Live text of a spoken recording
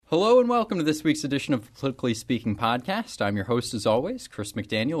Hello and welcome to this week's edition of Politically Speaking Podcast. I'm your host, as always, Chris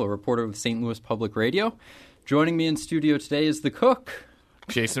McDaniel, a reporter with St. Louis Public Radio. Joining me in studio today is the cook.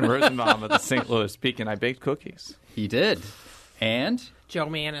 Jason Rosenbaum of the St. Louis Beacon. I baked cookies. He did. And Joe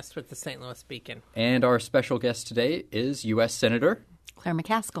Manis with the St. Louis Beacon. And our special guest today is U.S. Senator Claire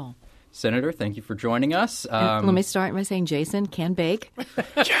McCaskill. Senator, thank you for joining us. Let me start by saying Jason can bake.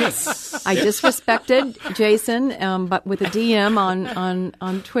 Yes! I disrespected Jason, but with a DM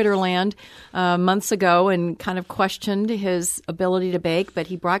on Twitterland months ago and kind of questioned his ability to bake. But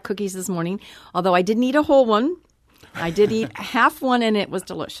he brought cookies this morning, although I didn't eat a whole one. I did eat half one, and it was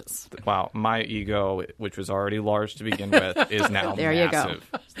delicious. Wow, my ego, which was already large to begin with, is now there massive.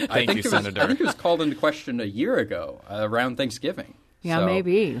 You go. Thank you, Senator. I think it was called into question a year ago, around Thanksgiving. Yeah, so,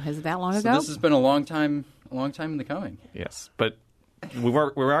 maybe. Is it that long ago? This has been a long time in the coming. Yes, but we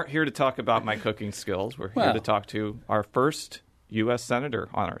aren't here to talk about my cooking skills. We're here to talk to our first U.S. Senator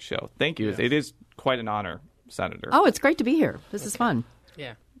on our show. Thank you. Yes. It is quite an honor, Senator. Oh, it's great to be here. This is fun.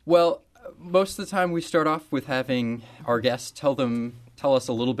 Yeah. Well, most of the time we start off with having our guests tell us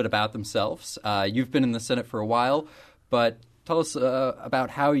a little bit about themselves. You've been in the Senate for a while, but tell us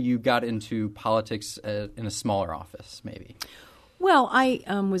about how you got into politics in a smaller office, maybe. Well, I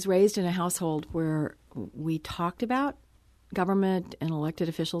was raised in a household where we talked about government and elected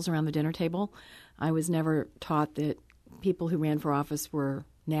officials around the dinner table. I was never taught that people who ran for office were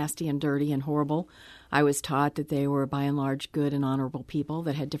nasty and dirty and horrible. I was taught that they were, by and large, good and honorable people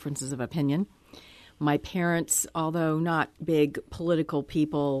that had differences of opinion. My parents, although not big political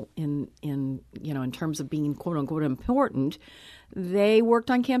people in terms of being quote unquote important, they worked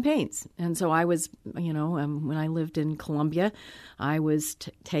on campaigns. And so I was, when I lived in Columbia, I was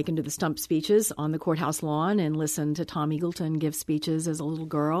taken to the stump speeches on the courthouse lawn and listened to Tom Eagleton give speeches as a little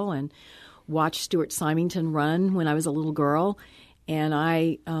girl and watched Stuart Symington run when I was a little girl. And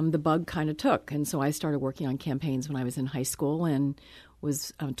the bug kind of took. And so I started working on campaigns when I was in high school and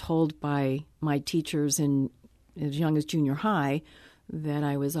was told by my teachers as young as junior high that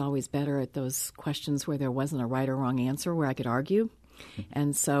I was always better at those questions where there wasn't a right or wrong answer where I could argue.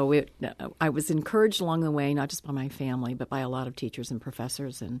 And so I was encouraged along the way, not just by my family, but by a lot of teachers and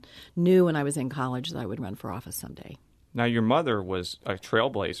professors, and knew when I was in college that I would run for office someday. Now, your mother was a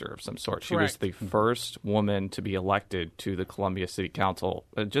trailblazer of some sort. She was the first woman to be elected to the Columbia City Council.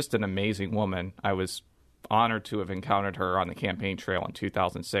 Just an amazing woman. I was honored to have encountered her on the campaign trail in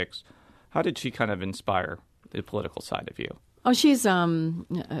 2006. How did she kind of inspire the political side of you? Oh, she's,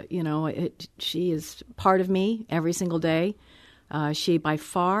 she is part of me every single day. She, by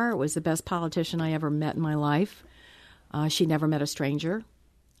far, was the best politician I ever met in my life. She never met a stranger.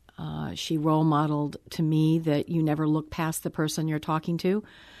 She role modeled to me that you never look past the person you're talking to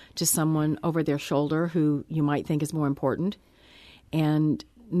someone over their shoulder who you might think is more important. And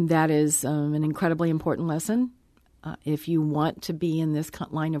that is an incredibly important lesson if you want to be in this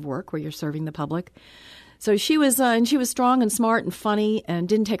line of work where you're serving the public. So she was strong and smart and funny and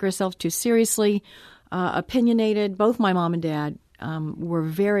didn't take herself too seriously, opinionated. Both my mom and dad were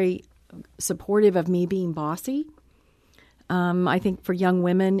very supportive of me being bossy. I think for young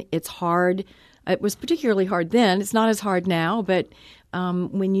women, it's hard. It was particularly hard then. It's not as hard now, but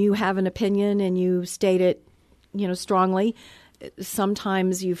when you have an opinion and you state it, strongly,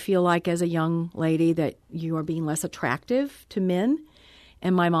 sometimes you feel like as a young lady that you are being less attractive to men.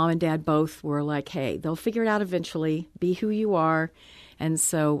 And my mom and dad both were like, hey, they'll figure it out eventually. Be who you are. And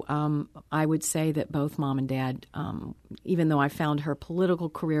so I would say that both mom and dad, even though I found her political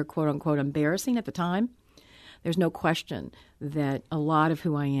career, quote unquote, embarrassing at the time, there's no question that a lot of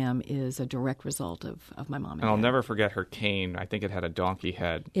who I am is a direct result of my mom and dad. I'll never forget her cane. I think it had a donkey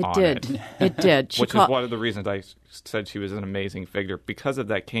head on it. It did. Which is one of the reasons I said she was an amazing figure, because of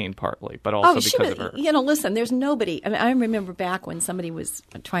that cane partly, but also because of her. Listen, there's nobody. I remember back when somebody was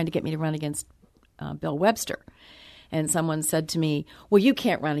trying to get me to run against Bill Webster. And someone said to me, well, you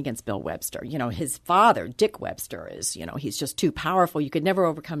can't run against Bill Webster. His father, Dick Webster, is, he's just too powerful. You could never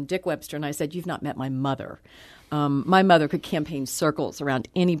overcome Dick Webster. And I said, you've not met my mother. My mother could campaign circles around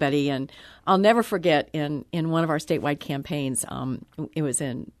anybody. And I'll never forget in one of our statewide campaigns, it was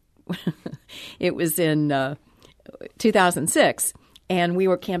in 2006. And we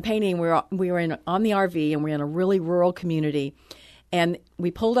were campaigning. We were on the RV, and we were in a really rural community. And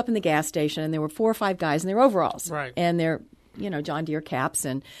we pulled up in the gas station, and there were 4 or 5 guys in their overalls. Right. And they're, John Deere caps,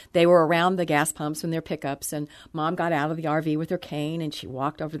 and they were around the gas pumps in their pickups. And Mom got out of the RV with her cane, and she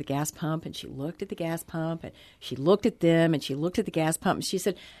walked over to the gas pump, and she looked at the gas pump, and she looked at them, and she looked at the gas pump, and she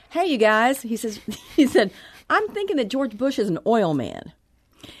said, hey, you guys. He said, I'm thinking that George Bush is an oil man.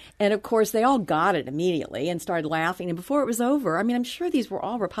 And, of course, they all got it immediately and started laughing. And before it was over, I mean, I'm sure these were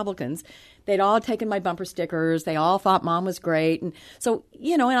all Republicans. They'd all taken my bumper stickers. They all thought Mom was great. And so,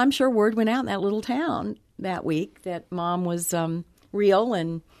 and I'm sure word went out in that little town that week that Mom was real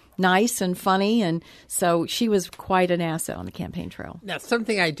and nice and funny. And so she was quite an asset on the campaign trail. Now,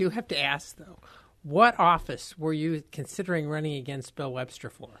 something I do have to ask, though. What office were you considering running against Bill Webster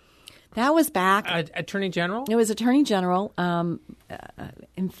for? That was back. Attorney General? It was Attorney General.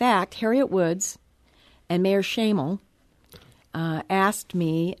 In fact, Harriet Woods and Mayor Shamel asked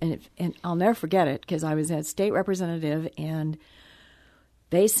me, and I'll never forget it because I was a state representative, and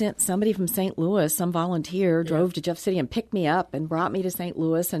they sent somebody from St. Louis, some volunteer, drove to Jeff City and picked me up and brought me to St.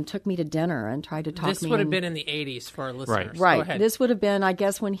 Louis and took me to dinner and tried to talk me. This would have been in the 80s for our listeners. Right. This would have been, I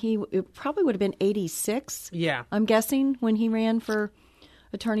guess, it probably would have been 86. Yeah. I'm guessing when he ran for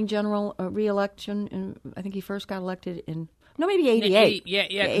Attorney General re-election, and I think he first got elected in maybe 88. Yeah,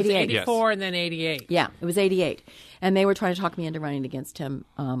 88. It was 84 and then 88. Yeah, it was 88. And they were trying to talk me into running against him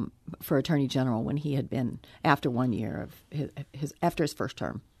for Attorney General when he had been after 1 year of after his first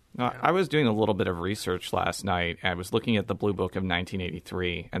term. I was doing a little bit of research last night. I was looking at the Blue Book of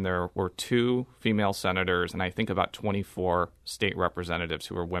 1983, and there were 2 female senators and I think about 24 state representatives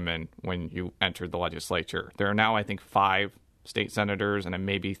who were women when you entered the legislature. There are now, I think, 5 state senators and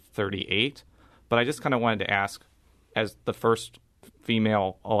maybe 38. But I just kind of wanted to ask, as the first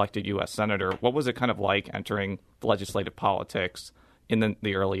female elected U.S. senator, what was it kind of like entering the legislative politics in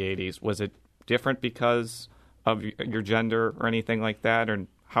the early 80s? Was it different because of your gender or anything like that? Or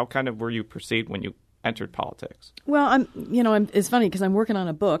how kind of were you perceived when you entered politics? Well, it's funny because I'm working on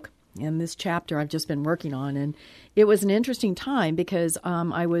a book, and this chapter I've just been working on, and it was an interesting time because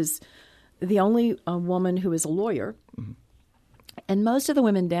I was the only woman who was a lawyer. Mm-hmm. And most of the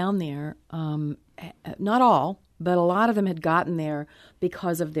women down there, not all, but a lot of them had gotten there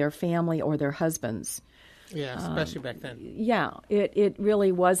because of their family or their husbands. Yeah, especially back then. Yeah, it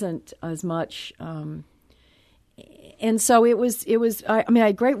really wasn't as much. And so it was. I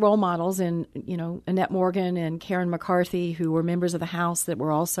had great role models in Annette Morgan and Karen McCarthy, who were members of the House that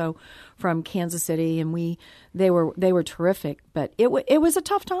were also from Kansas City, and they were terrific. But it was a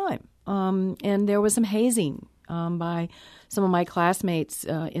tough time, and there was some hazing by some of my classmates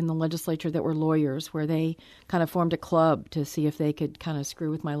in the legislature that were lawyers, where they kind of formed a club to see if they could kind of screw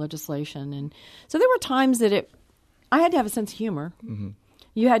with my legislation. And so there were times that I had to have a sense of humor. Mm-hmm.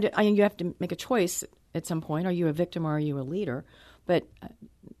 You have to make a choice at some point. Are you a victim or are you a leader? But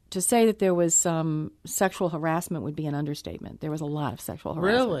to say that there was some sexual harassment would be an understatement. There was a lot of sexual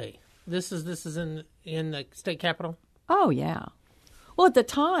harassment. Really? This is in the state capitol? Oh, yeah. Well, at the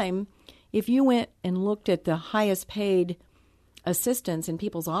time, if you went and looked at the highest paid assistants in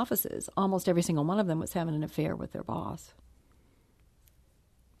people's offices, almost every single one of them was having an affair with their boss.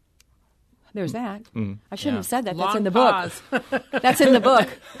 There's that. Mm. I shouldn't have said that. That's in the book. That's in the book.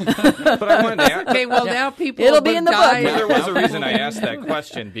 But I wanted to ask. Okay, well, now people It'll be in the book. Well, there was a reason I asked that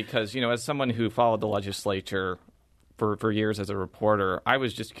question because, as someone who followed the legislature for years as a reporter, I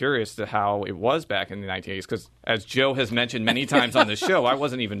was just curious to how it was back in the 1980s because, as Joe has mentioned many times on the show, I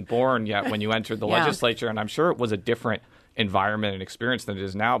wasn't even born yet when you entered the legislature, and I'm sure it was a different environment and experience than it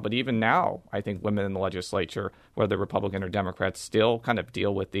is now. But even now, I think women in the legislature, whether Republican or Democrat, still kind of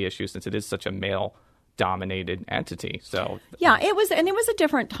deal with the issue since it is such a male-dominated entity. So yeah, it was a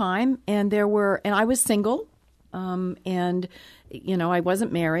different time, and I was single. And I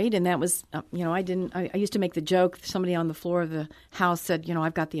wasn't married, and that was, I used to make the joke, somebody on the floor of the house said,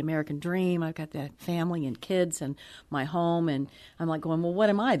 I've got the American dream, I've got the family and kids and my home, and I'm like going, well, what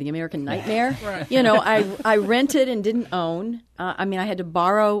am I, the American nightmare? Right. I rented and didn't own. I had to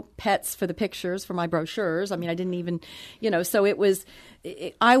borrow pets for the pictures for my brochures. I didn't even, so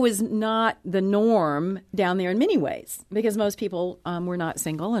I was not the norm down there in many ways because most people were not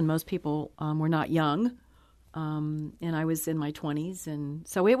single and most people were not young. And I was in my 20s, and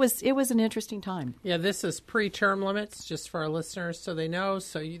so it was an interesting time. Yeah, this is pre-term limits, just for our listeners so they know.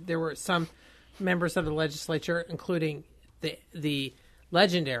 So there were some members of the legislature, including the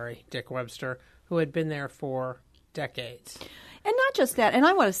legendary Dick Webster, who had been there for decades. And not just that. And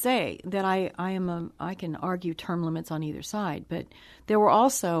I want to say that I can argue term limits on either side, but there were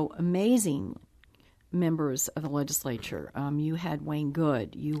also amazing members of the legislature. You had Wayne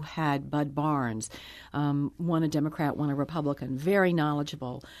Good. You had Bud Barnes, one a Democrat, one a Republican, very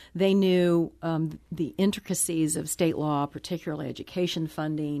knowledgeable. They knew the intricacies of state law, particularly education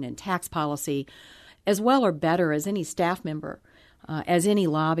funding and tax policy, as well or better as any staff member, as any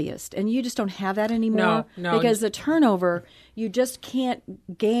lobbyist. And you just don't have that anymore. No. Because the turnover, you just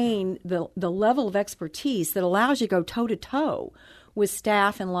can't gain the level of expertise that allows you to go toe-to-toe with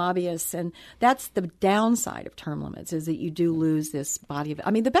staff and lobbyists, and that's the downside of term limits, is that you do lose this body of –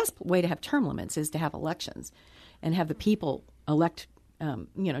 I mean, the best way to have term limits is to have elections and have the people elect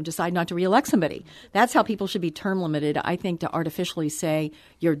decide not to reelect somebody. That's how people should be term limited. I think to artificially say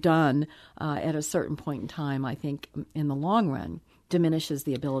you're done at a certain point in time, I think in the long run diminishes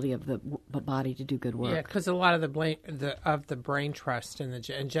the ability of the body to do good work. Yeah, because a lot of the brain trust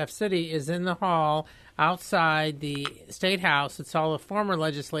and Jeff City is in the hall outside the State House. It's all the former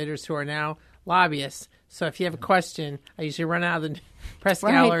legislators who are now lobbyists. So if you have a question, I usually run out of the press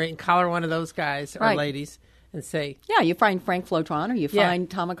gallery and collar one of those guys or ladies and say, yeah, you find Frank Flotron or you find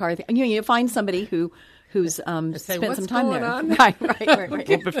Tom McCarthy. You find somebody who's spent some time there. On? Right.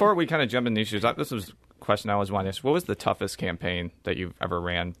 Well, before we kind of jump into issues, this was a question I always wanted to ask. What was the toughest campaign that you've ever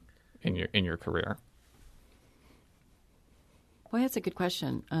ran in your career? Well, that's a good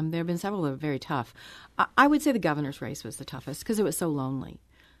question. There have been several that are very tough. I would say the governor's race was the toughest because it was so lonely.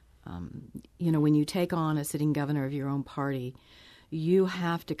 When you take on a sitting governor of your own party, you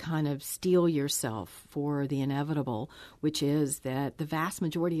have to kind of steel yourself for the inevitable, which is that the vast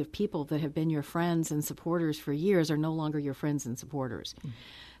majority of people that have been your friends and supporters for years are no longer your friends and supporters.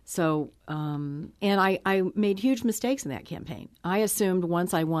 So, and I made huge mistakes in that campaign. I assumed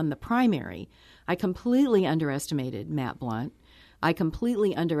once I won the primary, I completely underestimated Matt Blunt. I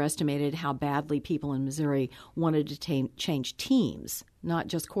completely underestimated how badly people in Missouri wanted to change teams, not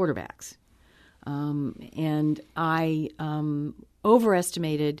just quarterbacks. And I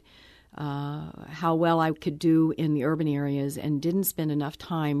overestimated how well I could do in the urban areas and didn't spend enough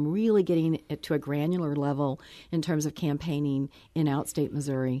time really getting it to a granular level in terms of campaigning in outstate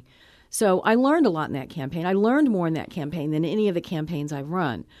Missouri. So I learned a lot in that campaign. I learned more in that campaign than any of the campaigns I've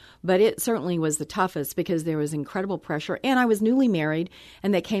run. But it certainly was the toughest because there was incredible pressure. And I was newly married,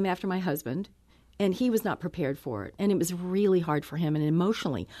 and they came after my husband. And he was not prepared for it. And it was really hard for him and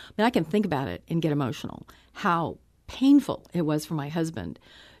emotionally. I mean, I can think about it and get emotional, how painful it was for my husband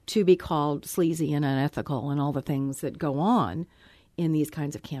to be called sleazy and unethical and all the things that go on in these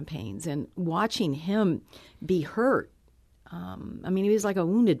kinds of campaigns. And watching him be hurt, he was like a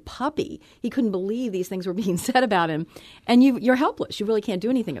wounded puppy. He couldn't believe these things were being said about him. And you're helpless. You really can't do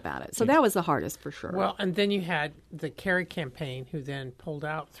anything about it. So that was the hardest for sure. Well, and then you had the Kerry campaign, who then pulled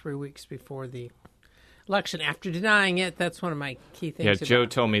out 3 weeks before the election after denying it. That's one of my key things. Yeah, Joe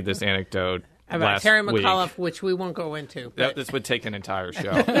told me this anecdote about Terry McAuliffe, which we won't go into. This would take an entire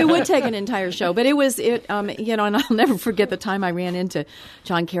show. It would take an entire show, but and I'll never forget the time I ran into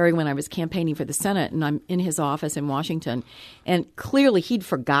John Kerry when I was campaigning for the Senate, and I'm in his office in Washington, and clearly he'd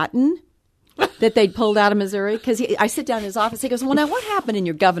forgotten that they'd pulled out of Missouri, because I sit down in his office. He goes, "Well, now what happened in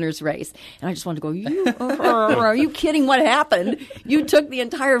your governor's race?" And I just wanted to go, are you kidding? What happened? You took the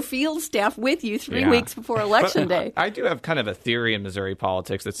entire field staff with you 3 weeks before Election Day. I do have kind of a theory in Missouri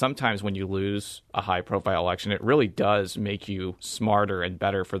politics that sometimes when you lose a high-profile election, it really does make you smarter and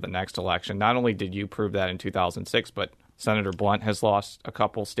better for the next election. Not only did you prove that in 2006, but Senator Blunt has lost a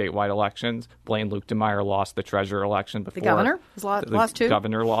couple statewide elections. Blaine Luetkemeyer lost the treasurer election before. The governor has lost two. The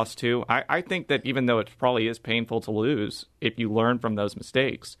governor lost two. I think that even though it probably is painful to lose, if you learn from those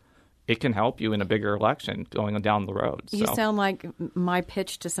mistakes, it can help you in a bigger election going down the road. You sound like my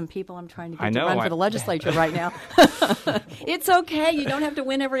pitch to some people I'm trying to get to run for the legislature right now. It's okay. You don't have to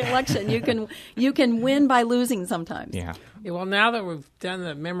win every election. You can win by losing sometimes. Yeah. Well, now that we've done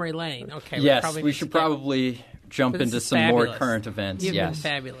the memory lane, okay. Yes, we should probably jump into some fabulous. more current events. You've yes.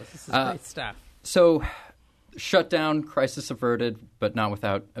 been fabulous. This is great stuff. So, shutdown, crisis averted, but not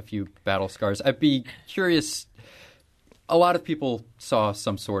without a few battle scars. I'd be curious. A lot of people saw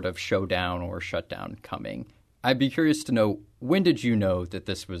some sort of showdown or shutdown coming. I'd be curious to know, when did you know that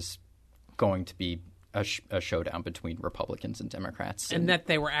this was going to be a showdown between Republicans and Democrats? And that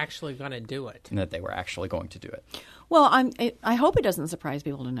they were actually going to do it. And that they were actually going to do it. Well, I hope it doesn't surprise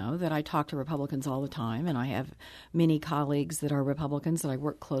people to know that I talk to Republicans all the time, and I have many colleagues that are Republicans that I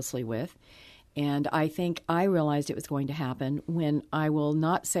work closely with. And I think I realized it was going to happen when I will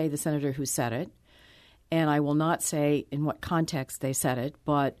not say the senator who said it, and I will not say in what context they said it,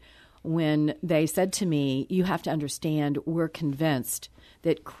 but when they said to me, "You have to understand, we're convinced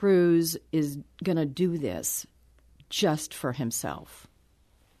that Cruz is going to do this just for himself."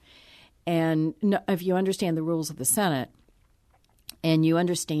 And if you understand the rules of the Senate and you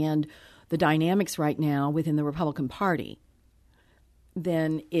understand the dynamics right now within the Republican Party,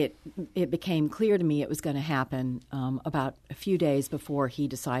 then it became clear to me it was going to happen about a few days before he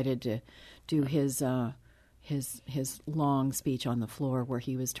decided to do his long speech on the floor, where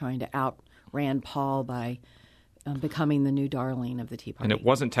he was trying to out Rand Paul by becoming the new darling of the Tea Party. And it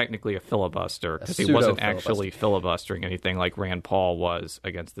wasn't technically a filibuster because he wasn't actually filibustering anything like Rand Paul was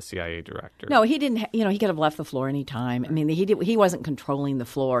against the CIA director. No, he didn't. He could have left the floor any time. I mean, he wasn't controlling the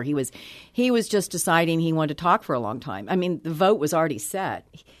floor. He was just deciding he wanted to talk for a long time. I mean, the vote was already set.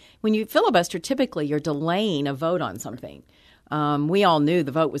 When you filibuster, typically you're delaying a vote on something. We all knew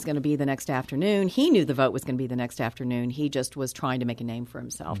the vote was going to be the next afternoon. He knew the vote was going to be the next afternoon. He just was trying to make a name for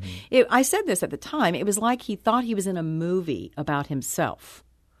himself. I said this at the time. It was like he thought he was in a movie about himself.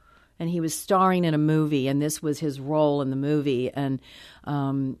 And he was starring in a movie, and this was his role in the movie. And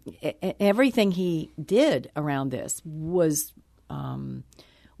everything he did around this was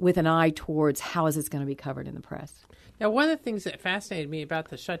with an eye towards how is this going to be covered in the press. Now, one of the things that fascinated me about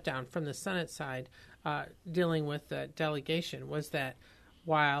the shutdown from the Senate side dealing with the delegation was that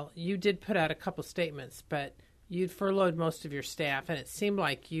while you did put out a couple statements, but you'd furloughed most of your staff, and it seemed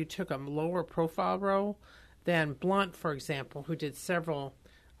like you took a lower profile role than Blunt, for example, who did several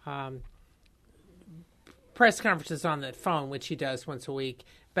press conferences on the phone, which he does once a week.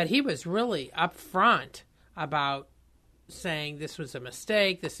 But he was really upfront about saying this was a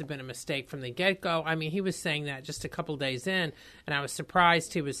mistake. This had been a mistake from the get-go. I mean, he was saying that just a couple days in, and I was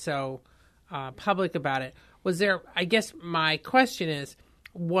surprised he was so public about it. Was there, I guess my question is,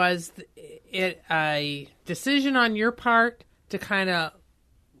 was it a decision on your part to kind of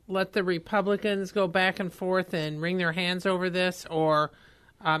let the Republicans go back and forth and wring their hands over this? Or,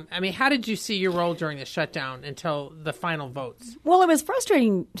 I mean, how did you see your role during the shutdown until the final votes? Well, it was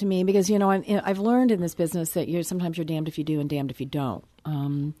frustrating to me because, I've learned in this business that sometimes you're damned if you do and damned if you don't.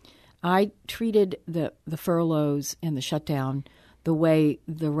 I treated the furloughs and the shutdown the way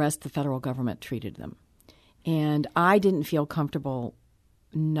the rest of the federal government treated them. And I didn't feel comfortable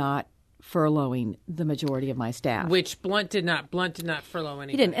not furloughing the majority of my staff. Which Blunt did not furlough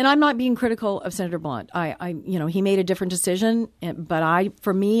anybody. He didn't. And I'm not being critical of Senator Blunt. He made a different decision, but I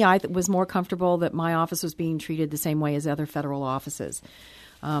was more comfortable that my office was being treated the same way as other federal offices.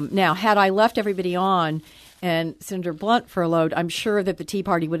 Now, had I left everybody on and Senator Blunt furloughed, I'm sure that the Tea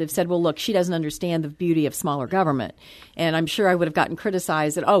Party would have said, well, look, she doesn't understand the beauty of smaller government. And I'm sure I would have gotten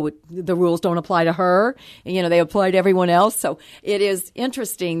criticized that, the rules don't apply to her. And, they apply to everyone else. So it is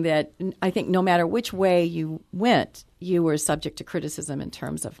interesting that I think no matter which way you went, you were subject to criticism in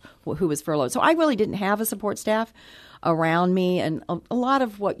terms of who was furloughed. So I really didn't have a support staff around me. And a lot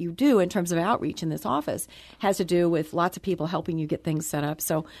of what you do in terms of outreach in this office has to do with lots of people helping you get things set up.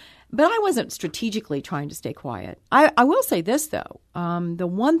 But I wasn't strategically trying to stay quiet. I will say this, though. The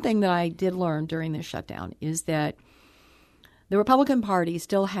one thing that I did learn during this shutdown is that the Republican Party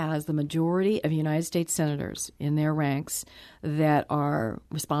still has the majority of United States senators in their ranks that are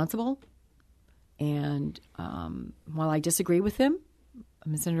responsible. And while I disagree with him,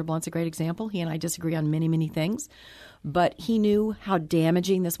 Senator Blunt's a great example. He and I disagree on many, many things. But he knew how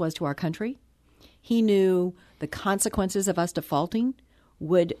damaging this was to our country. He knew the consequences of us defaulting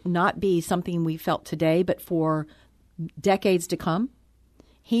would not be something we felt today, but for decades to come.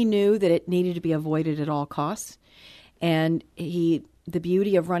 He knew that it needed to be avoided at all costs. And the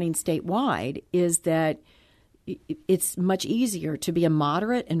beauty of running statewide is that it's much easier to be a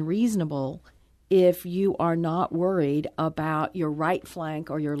moderate and reasonable if you are not worried about your right flank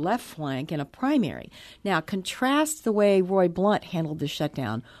or your left flank in a primary. Now, contrast the way Roy Blunt handled the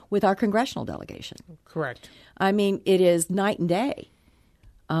shutdown with our congressional delegation. Correct. I mean, it is night and day.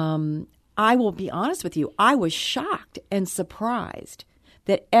 I will be honest with you. I was shocked and surprised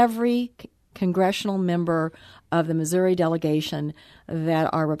that every congressional member of the Missouri delegation that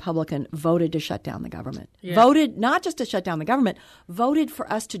are Republican voted to shut down the government. Yeah. Voted not just to shut down the government, voted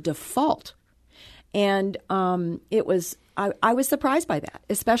for us to default. And I was surprised by that,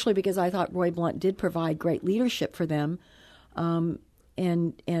 especially because I thought Roy Blunt did provide great leadership for them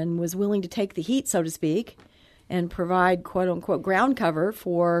and was willing to take the heat, so to speak, and provide, quote unquote, ground cover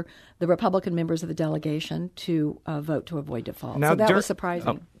for the Republican members of the delegation to vote to avoid default. Now, so that was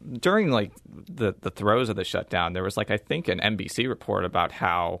surprising. During the throes of the shutdown, there was I think an NBC report about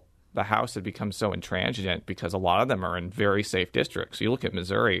how the House had become so intransigent because a lot of them are in very safe districts. So you look at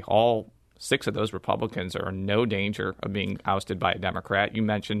Missouri, all 6 of those Republicans are in no danger of being ousted by a Democrat. You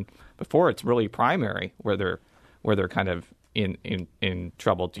mentioned before it's really primary where they're kind of in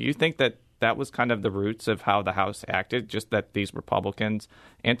trouble. Do you think that was kind of the roots of how the House acted, just that these Republicans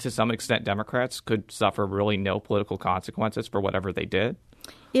and to some extent Democrats could suffer really no political consequences for whatever they did?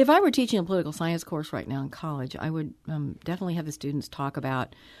 If I were teaching a political science course right now in college, I would definitely have the students talk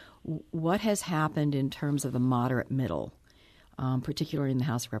about what has happened in terms of the moderate middle, particularly in the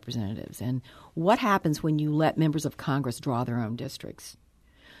House of Representatives, and what happens when you let members of Congress draw their own districts.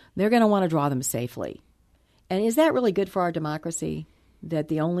 They're going to want to draw them safely. And is that really good for our democracy? That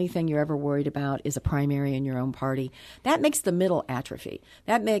the only thing you're ever worried about is a primary in your own party? That makes the middle atrophy.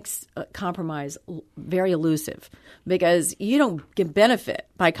 That makes compromise very elusive, because you don't get benefit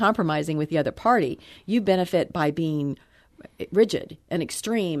by compromising with the other party. You benefit by being rigid and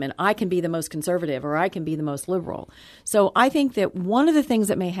extreme, and I can be the most conservative or I can be the most liberal. So I think that one of the things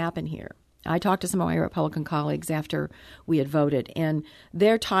that may happen here, I talked to some of my Republican colleagues after we had voted, and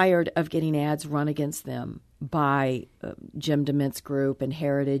they're tired of getting ads run against them by Jim DeMint's group and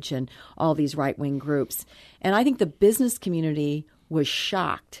Heritage and all these right-wing groups. And I think the business community was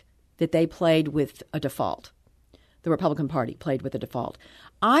shocked that they played with a default. The Republican Party played with a default.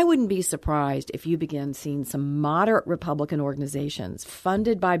 I wouldn't be surprised if you begin seeing some moderate Republican organizations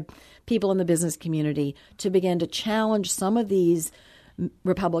funded by people in the business community to begin to challenge some of these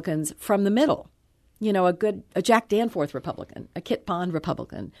Republicans from the middle. You know, a Jack Danforth Republican, a Kit Bond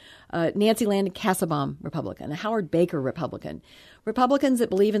Republican, Nancy Landon Kassebaum Republican, a Howard Baker Republican. Republicans that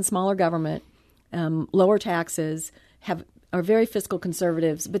believe in smaller government, lower taxes, are very fiscal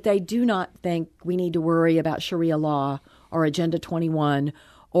conservatives, but they do not think we need to worry about Sharia law or Agenda 21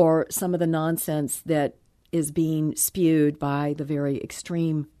 or some of the nonsense that is being spewed by the very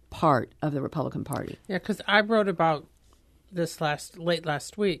extreme part of the Republican Party. Yeah, because I wrote about this late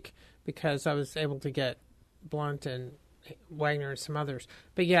last week because I was able to get Blunt and Wagner and some others.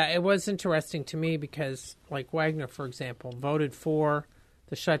 But yeah, it was interesting to me because, like Wagner, for example, voted for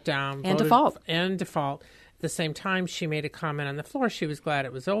the shutdown and default. At the same time, she made a comment on the floor. She was glad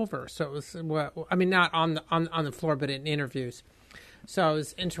it was over. So it was, well, I mean, not on the floor, but in interviews. So I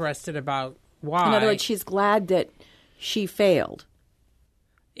was interested about why. In other words, she's glad that she failed.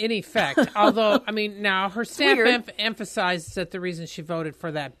 In effect, although, I mean, now her staff emphasizes that the reason she voted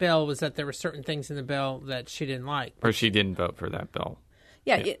for that bill was that there were certain things in the bill that she didn't like. Or she didn't vote for that bill.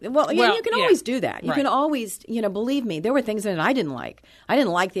 Yeah. Well, you can always do that. You can always, believe me, there were things in it I didn't like. I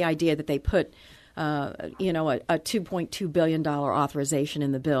didn't like the idea that they put a $2.2 billion authorization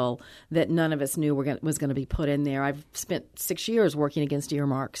in the bill that none of us knew was going to be put in there. I've spent 6 years working against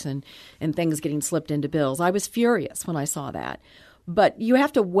earmarks and things getting slipped into bills. I was furious when I saw that. But you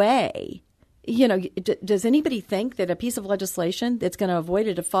have to weigh, does anybody think that a piece of legislation that's going to avoid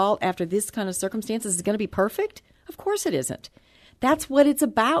a default after this kind of circumstances is going to be perfect? Of course it isn't. That's what it's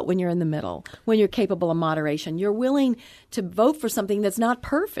about when you're in the middle, when you're capable of moderation. You're willing to vote for something that's not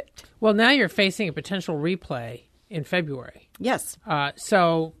perfect. Well, now you're facing a potential replay in February. Yes. And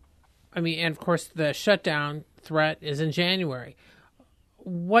of course, the shutdown threat is in January.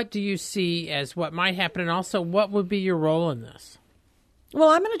 What do you see as what might happen? And also, what would be your role in this? Well,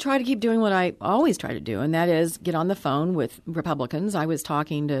 I'm going to try to keep doing what I always try to do, and that is get on the phone with Republicans. I was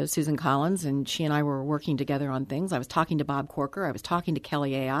talking to Susan Collins, and she and I were working together on things. I was talking to Bob Corker. I was talking to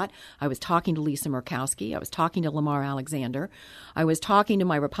Kelly Ayotte. I was talking to Lisa Murkowski. I was talking to Lamar Alexander. I was talking to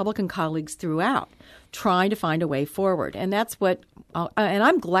my Republican colleagues throughout, trying to find a way forward. And that's what and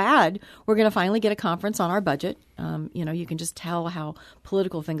I'm glad we're going to finally get a conference on our budget. You can just tell how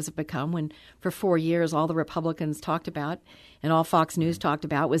political things have become when for 4 years all the Republicans talked about and all Fox News talked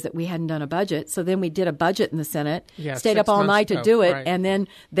about was that we hadn't done a budget. So then we did a budget in the Senate, stayed up all night to do it, and then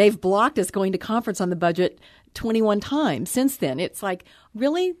they've blocked us going to conference on the budget 21 times since then. It's like,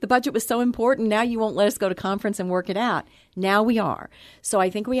 really? The budget was so important. Now you won't let us go to conference and work it out. Now we are. So I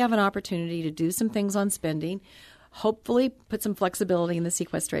think we have an opportunity to do some things on spending, hopefully put some flexibility in the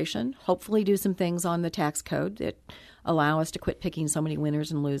sequestration, hopefully do some things on the tax code that allow us to quit picking so many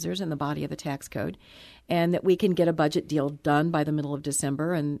winners and losers in the body of the tax code, and that we can get a budget deal done by the middle of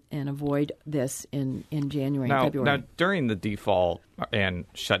December and avoid this in January and February. Now, during the default and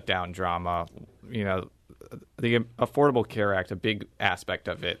shutdown drama, the Affordable Care Act, a big aspect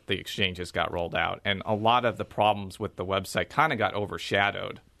of it, the exchanges got rolled out. And a lot of the problems with the website kind of got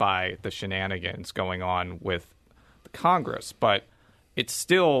overshadowed by the shenanigans going on with the Congress. But it's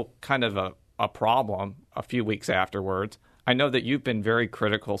still kind of a problem a few weeks afterwards. I know that you've been very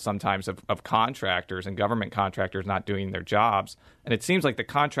critical sometimes of contractors and government contractors not doing their jobs. And it seems like the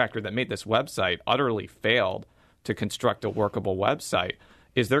contractor that made this website utterly failed to construct a workable website.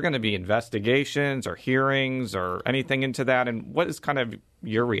 Is there going to be investigations or hearings or anything into that? And what is kind of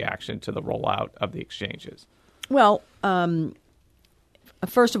your reaction to the rollout of the exchanges? Well,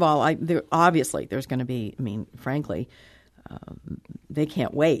 first of all, obviously there's going to be, frankly, they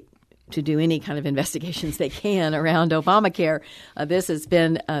can't wait to do any kind of investigations they can around Obamacare. This has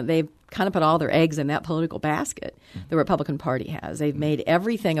been, they've kind of put all their eggs in that political basket, the Republican Party has. They've made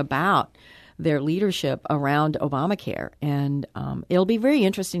everything about their leadership around Obamacare. And it'll be very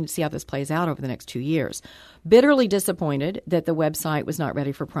interesting to see how this plays out over the next 2 years. Bitterly disappointed that the website was not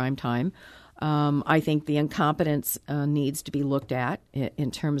ready for prime time. I think the incompetence needs to be looked at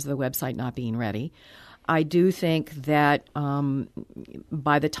in terms of the website not being ready. I do think that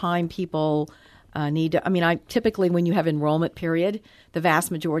by the time people need to, typically when you have enrollment period, the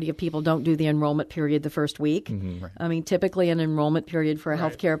vast majority of people don't do the enrollment period the first week. Mm-hmm. Right. Typically an enrollment period for a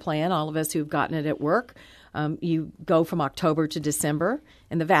healthcare plan, all of us who've gotten it at work, you go from October to December,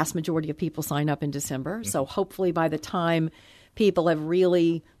 and the vast majority of people sign up in December. Mm-hmm. So hopefully by the time people have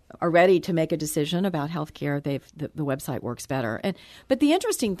really are ready to make a decision about healthcare, the website works better. But the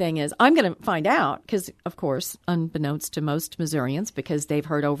interesting thing is, I'm going to find out because, of course, unbeknownst to most Missourians, because they've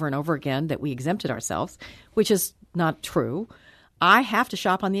heard over and over again that we exempted ourselves, which is not true. I have to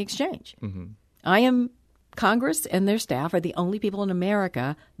shop on the exchange. Mm-hmm. Congress and their staff are the only people in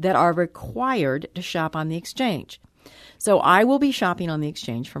America that are required to shop on the exchange. So I will be shopping on the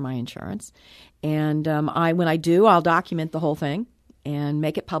exchange for my insurance. And when I do, I'll document the whole thing and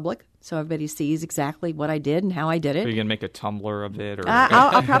make it public so everybody sees exactly what I did and how I did it. Are you going to make a Tumblr of it? Or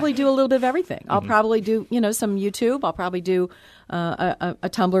I'll probably do a little bit of everything. I'll probably do, some YouTube. I'll probably do a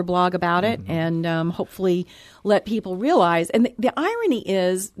Tumblr blog about it and hopefully let people realize. And the irony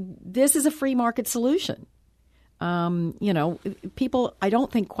is this is a free market solution. People I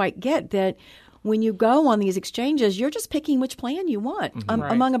don't think quite get that when you go on these exchanges, you're just picking which plan you want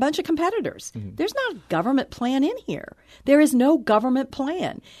among a bunch of competitors. Mm-hmm. There's not a government plan in here. There is no government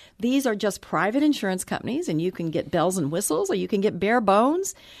plan. These are just private insurance companies, and you can get bells and whistles or you can get bare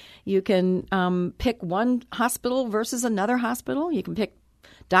bones. You can pick one hospital versus another hospital. You can pick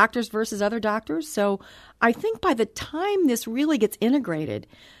doctors versus other doctors. So I think by the time this really gets integrated,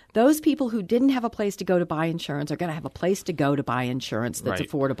 those people who didn't have a place to go to buy insurance are going to have a place to go to buy insurance that's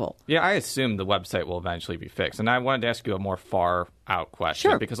affordable. Yeah, I assume the website will eventually be fixed. And I wanted to ask you a more far-out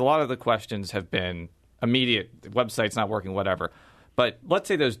question. Sure. Because a lot of the questions have been immediate, the website's not working, whatever. But let's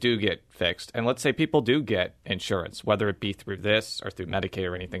say those do get fixed, and let's say people do get insurance, whether it be through this or through Medicaid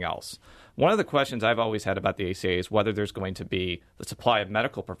or anything else. One of the questions I've always had about the ACA is whether there's going to be the supply of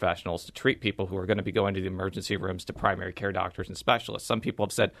medical professionals to treat people who are going to be going to the emergency rooms to primary care doctors and specialists. Some people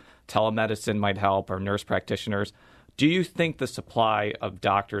have said telemedicine might help or nurse practitioners. Do you think the supply of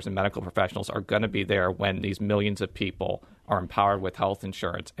doctors and medical professionals are going to be there when these millions of people are empowered with health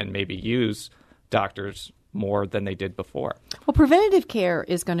insurance and maybe use doctors more than they did before? Well, preventative care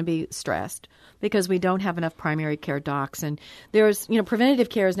is going to be stressed because we don't have enough primary care docs. And there's, preventative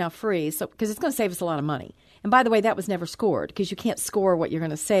care is now free because it's going to save us a lot of money. And by the way, that was never scored because you can't score what you're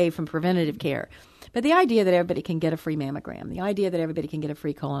going to save from preventative care. But the idea that everybody can get a free mammogram, the idea that everybody can get a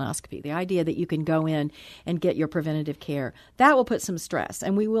free colonoscopy, the idea that you can go in and get your preventative care, that will put some stress.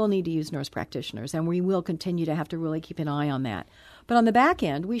 And we will need to use nurse practitioners, and we will continue to have to really keep an eye on that. But on the back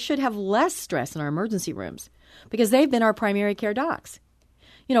end, we should have less stress in our emergency rooms because they've been our primary care docs.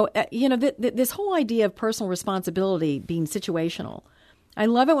 This whole idea of personal responsibility being situational. I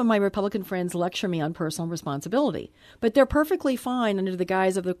love it when my Republican friends lecture me on personal responsibility, but they're perfectly fine under the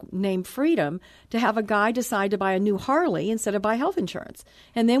guise of the name freedom to have a guy decide to buy a new Harley instead of buy health insurance.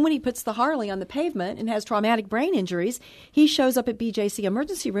 And then when he puts the Harley on the pavement and has traumatic brain injuries, he shows up at BJC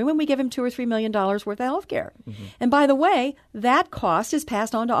emergency room and we give him $2 or $3 million worth of health care. Mm-hmm. And by the way, that cost is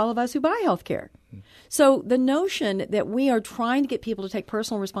passed on to all of us who buy health care. Mm-hmm. So the notion that we are trying to get people to take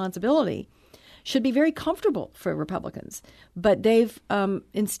personal responsibility should be very comfortable for Republicans. But they've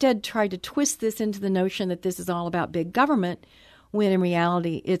instead tried to twist this into the notion that this is all about big government, when in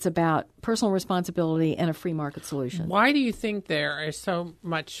reality it's about personal responsibility and a free market solution. Why do you think there is so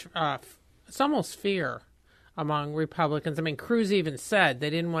much, it's almost fear among Republicans? I mean, Cruz even said they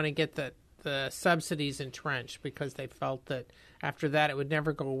didn't want to get the subsidies entrenched because they felt that after that it would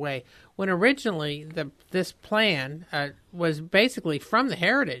never go away. When originally this plan was basically from the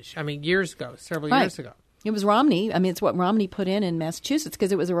Heritage, several years ago. It was Romney. It's what Romney put in Massachusetts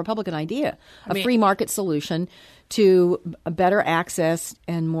because it was a Republican idea, free market solution to better access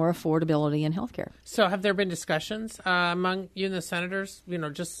and more affordability in healthcare. So have there been discussions among you and the senators,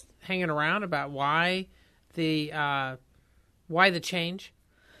 just hanging around about why the change?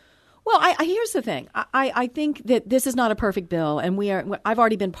 Well, here's the thing. I think that this is not a perfect bill, and I've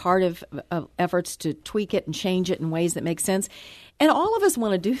already been part of efforts to tweak it and change it in ways that make sense. And all of us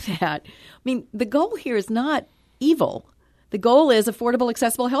want to do that. The goal here is not evil. The goal is affordable,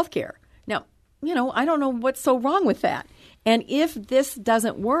 accessible health care. Now, I don't know what's so wrong with that. And if this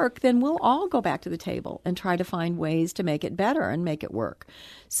doesn't work, then we'll all go back to the table and try to find ways to make it better and make it work.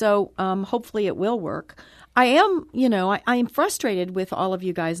 So hopefully it will work. I am frustrated with all of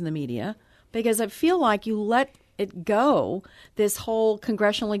you guys in the media because I feel like you let it go, this whole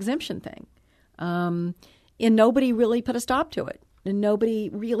congressional exemption thing. And nobody really put a stop to it. nobody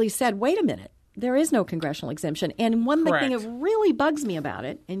really said, wait a minute, there is no congressional exemption. And one thing that really bugs me about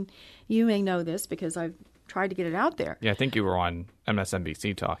it, and you may know this because I've tried to get it out there. Yeah, I think you were on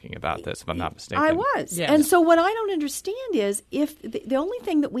MSNBC talking about this, if I'm not mistaken. I was. Yes. And so what I don't understand is if the only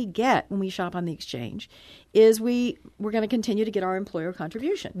thing that we get when we shop on the exchange is we're going to continue to get our employer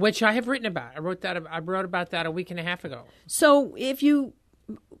contribution. Which I have written about. I wrote about that a week and a half ago. So if you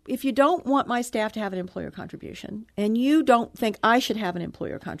don't want my staff to have an employer contribution and you don't think I should have an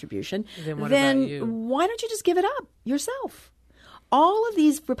employer contribution, then why don't you just give it up yourself? All of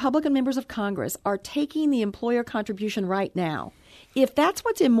these Republican members of Congress are taking the employer contribution right now. If that's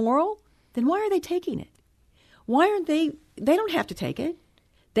what's immoral, then why are they taking it? Why aren't they don't have to take it.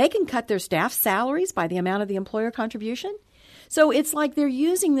 They can cut their staff salaries by the amount of the employer contribution. So it's like they're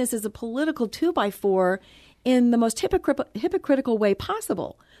using this as a political 2x4 in the most hypocritical way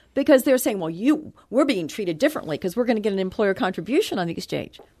possible, because they're saying, well, we're being treated differently because we're going to get an employer contribution on the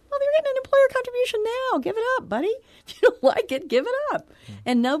exchange. Well, they're getting an employer contribution now. Give it up, buddy. If you don't like it, give it up.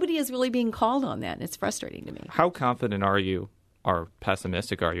 And nobody is really being called on that, and it's frustrating to me. How confident are you, or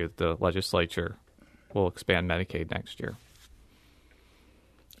pessimistic are you, that the legislature will expand Medicaid next year?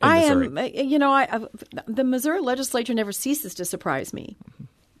 I am. The Missouri legislature never ceases to surprise me.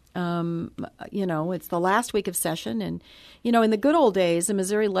 It's the last week of session. And, in the good old days, the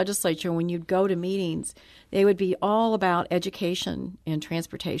Missouri legislature, when you'd go to meetings, they would be all about education and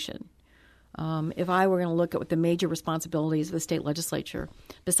transportation. If I were going to look at what the major responsibilities of the state legislature,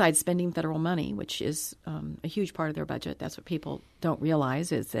 besides spending federal money, which is a huge part of their budget, that's what people don't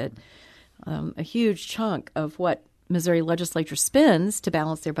realize, is that a huge chunk of what Missouri legislature spends to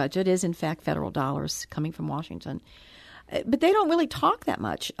balance their budget is, in fact, federal dollars coming from Washington. But they don't really talk that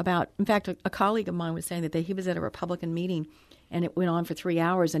much about – in fact, a colleague of mine was saying that he was at a Republican meeting and it went on for 3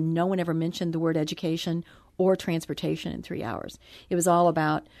 hours and no one ever mentioned the word education or transportation in 3 hours. It was all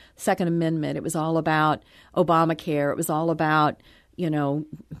about Second Amendment. It was all about Obamacare. It was all about,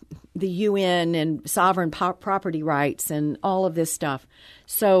 the UN and sovereign property rights and all of this stuff.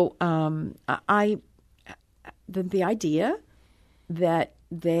 So the idea that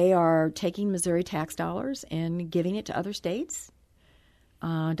they are taking Missouri tax dollars and giving it to other states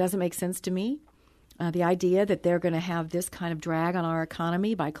doesn't make sense to me. The idea that they're going to have this kind of drag on our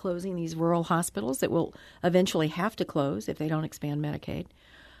economy by closing these rural hospitals that will eventually have to close if they don't expand Medicaid,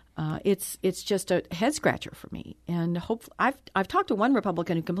 it's just a head scratcher for me. And hopefully, I've talked to one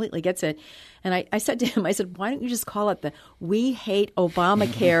Republican who completely gets it, and I said to him, why don't you just call it the "We Hate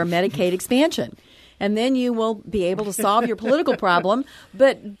Obamacare Medicaid Expansion"? And then you will be able to solve your political problem,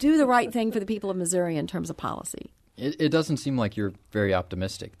 but do the right thing for the people of Missouri in terms of policy. It doesn't seem like you're very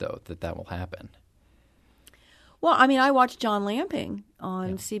optimistic, though, that will happen. Well, I watched John Lamping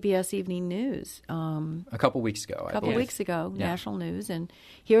on CBS Evening News. A couple weeks ago, I believe. Weeks ago, national news. And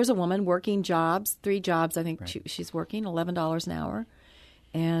here's a woman working jobs, 3 jobs, I think she's working, $11 an hour.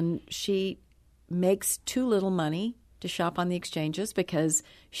 And she makes too little money to shop on the exchanges because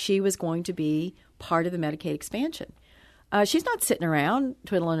she was going to be part of the Medicaid expansion. She's not sitting around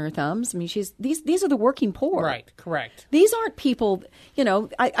twiddling her thumbs. These are the working poor. Right, correct. These aren't people,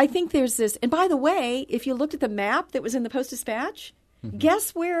 I think there's this. And by the way, if you looked at the map that was in the Post-Dispatch,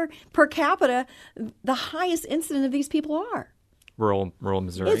 guess where per capita the highest incident of these people are? Rural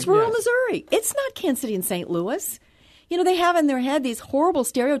Missouri. It's rural Missouri. It's not Kansas City and St. Louis. They have in their head these horrible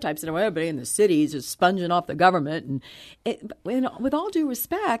stereotypes that everybody in the cities is sponging off the government. And with all due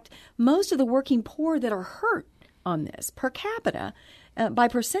respect, most of the working poor that are hurt on this per capita by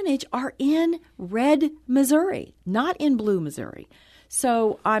percentage are in red Missouri, not in blue Missouri.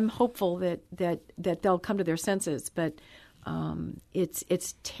 So I'm hopeful that they'll come to their senses. But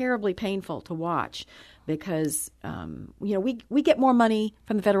it's terribly painful to watch because we get more money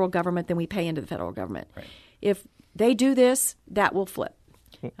from the federal government than we pay into the federal government. Right. If they do this, that will flip.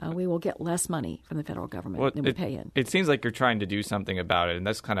 We will get less money from the federal government than we pay in. It seems like you're trying to do something about it, and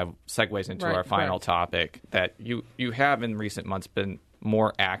this kind of segues into our final topic, that you have in recent months been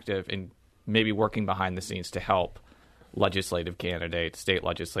more active in maybe working behind the scenes to help legislative candidates, state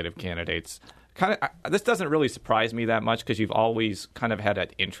legislative candidates. This doesn't really surprise me that much because you've always kind of had an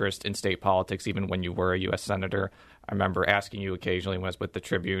interest in state politics, even when you were a U.S. Senator. I remember asking you occasionally when I was with the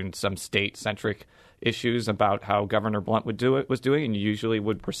Tribune some state-centric issues about how Governor Blunt was doing, and you usually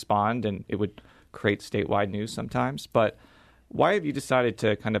would respond, and it would create statewide news sometimes. But why have you decided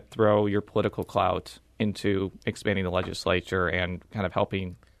to kind of throw your political clout into expanding the legislature and kind of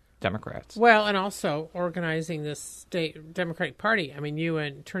helping Democrats? Well, and also organizing this state Democratic Party. You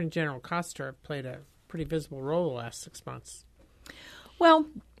and Attorney General Koster have played a pretty visible role the last 6 months. Well,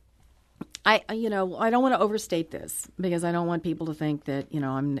 I don't want to overstate this because I don't want people to think that,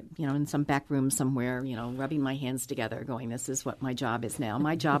 I'm, in some back room somewhere, rubbing my hands together going, this is what my job is now.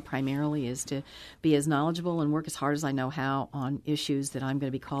 My job primarily is to be as knowledgeable and work as hard as I know how on issues that I'm going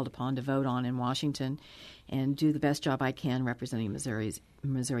to be called upon to vote on in Washington and do the best job I can representing Missouri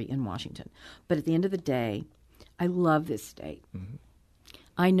in Washington. But at the end of the day, I love this state. Mm-hmm.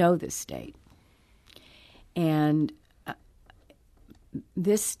 I know this state. And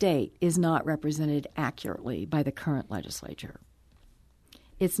this state is not represented accurately by the current legislature.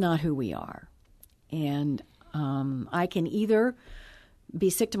 It's not who we are. And I can either be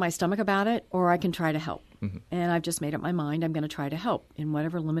sick to my stomach about it or I can try to help. Mm-hmm. And I've just made up my mind I'm going to try to help in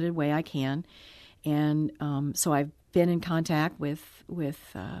whatever limited way I can. And so I've been in contact with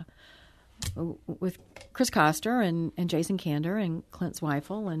Chris Koster and Jason Kander and Clint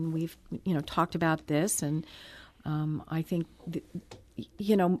Zweifel, and we've talked about this. And I think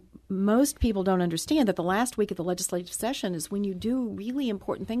most people don't understand that the last week of the legislative session is when you do really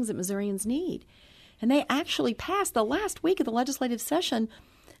important things that Missourians need. And they actually passed the last week of the legislative session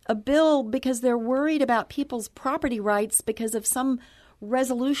a bill because they're worried about people's property rights because of some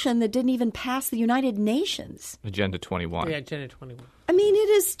resolution that didn't even pass the United Nations. Agenda 21. Yeah, Agenda 21. I mean,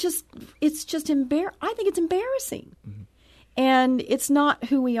 it's just I think it's embarrassing. Mm-hmm. And it's not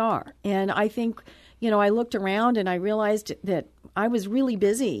who we are. And I think, I looked around and I realized that I was really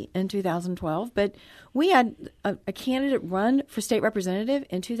busy in 2012, but we had a candidate run for state representative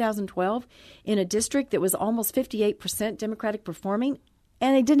in 2012 in a district that was almost 58% Democratic performing,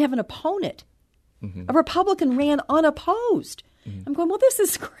 and they didn't have an opponent. Mm-hmm. A Republican ran unopposed. Mm-hmm. I'm going, well, this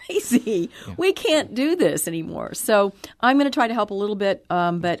is crazy. Yeah. We can't do this anymore. So I'm going to try to help a little bit,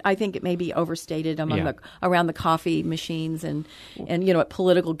 but I think it may be overstated around the coffee machines and at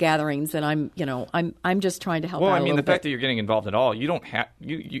political gatherings. And I'm just trying to help. Well, out I mean, the fact that you're getting involved at all, you don't have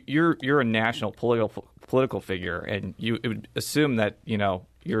you're a national political figure, and you would assume that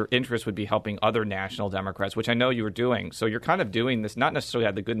your interest would be helping other national Democrats, which I know you were doing. So you're kind of doing this not necessarily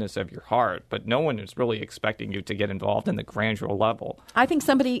out of the goodness of your heart, but no one is really expecting you to get involved in the grandeur level. I think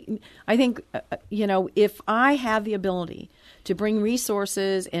if I have the ability to bring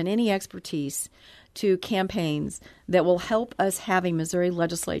resources and any expertise to campaigns that will help us have a Missouri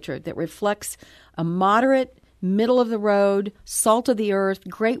legislature that reflects a moderate, middle-of-the-road, salt-of-the-earth,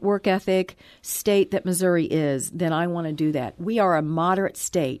 great work ethic state that Missouri is, then I want to do that. We are a moderate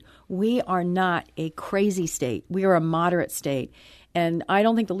state. We are not a crazy state. We are a moderate state. And I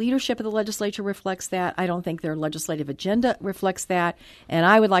don't think the leadership of the legislature reflects that. I don't think their legislative agenda reflects that. And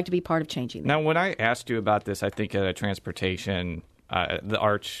I would like to be part of changing that. Now, when I asked you about this, I think at a transportation the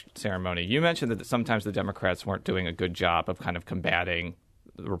Arch ceremony, you mentioned that sometimes the Democrats weren't doing a good job of kind of combating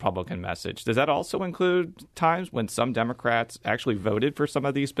the Republican message. Does that also include times when some Democrats actually voted for some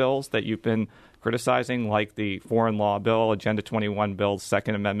of these bills that you've been criticizing, like the Foreign Law Bill, Agenda 21 bill,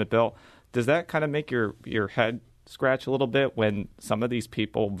 Second Amendment bill? Does that kind of make your head scratch a little bit when some of these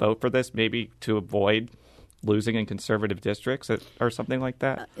people vote for this, maybe to avoid losing in conservative districts or something like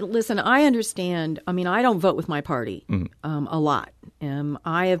that? Listen, I understand. I mean, I don't vote with my party a lot.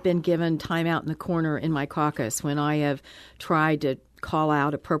 I have been given time out in the corner in my caucus when I have tried to call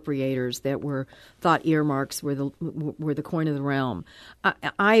out appropriators that were thought earmarks were the coin of the realm.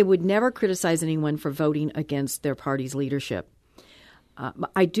 I would never criticize anyone for voting against their party's leadership.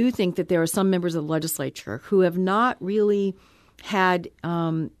 I do think that there are some members of the legislature who have not really had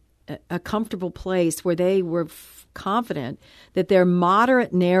a comfortable place where they were confident that their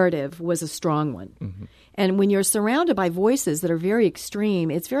moderate narrative was a strong one. Mm-hmm. And when you're surrounded by voices that are very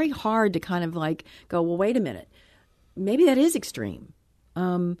extreme, it's very hard to kind of like go, well, wait a minute. Maybe that is extreme.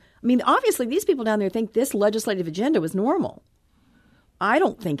 I mean, obviously, these people down there think this legislative agenda was normal. I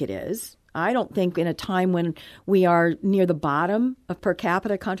don't think it is. I don't think in a time when we are near the bottom of per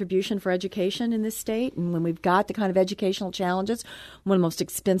capita contribution for education in this state, and when we've got the kind of educational challenges, one of the most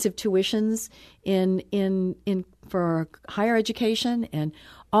expensive tuitions in for higher education, and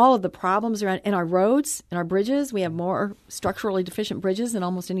all of the problems around in our roads and our bridges. We have more structurally deficient bridges than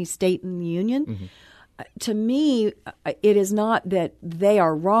almost any state in the union. Mm-hmm. To me, it is not that they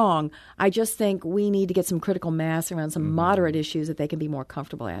are wrong. I just think we need to get some critical mass around some moderate issues that they can be more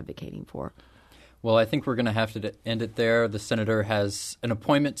comfortable advocating for. Well, I think we're going to have to end it there. The senator has an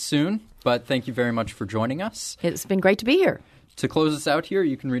appointment soon, but thank you very much for joining us. It's been great to be here. To close us out here,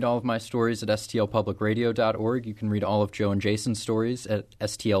 you can read all of my stories at stlpublicradio.org. You can read all of Joe and Jason's stories at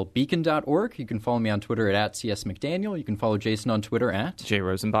stlbeacon.org. You can follow me on Twitter at @CSMcDaniel. You can follow Jason on Twitter at Jay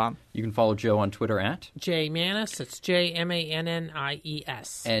Rosenbaum. You can follow Joe on Twitter at Jay Mannis. It's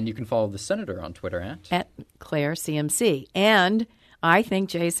JMANNIES. And you can follow the senator on Twitter at Claire CMC. And I think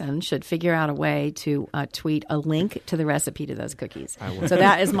Jason should figure out a way to tweet a link to the recipe to those cookies. So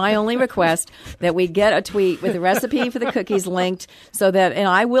that is my only request, that we get a tweet with the recipe for the cookies linked, and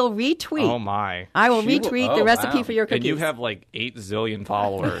I will retweet. Oh my! I will retweet the recipe for your cookies. And you have like 8 zillion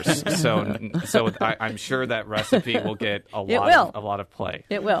followers, so I'm sure that recipe will get a lot of play.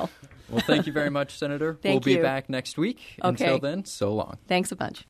 It will. Well, thank you very much, Senator. Thank we'll you. be back next week. Okay. Until then, so long. Thanks a bunch.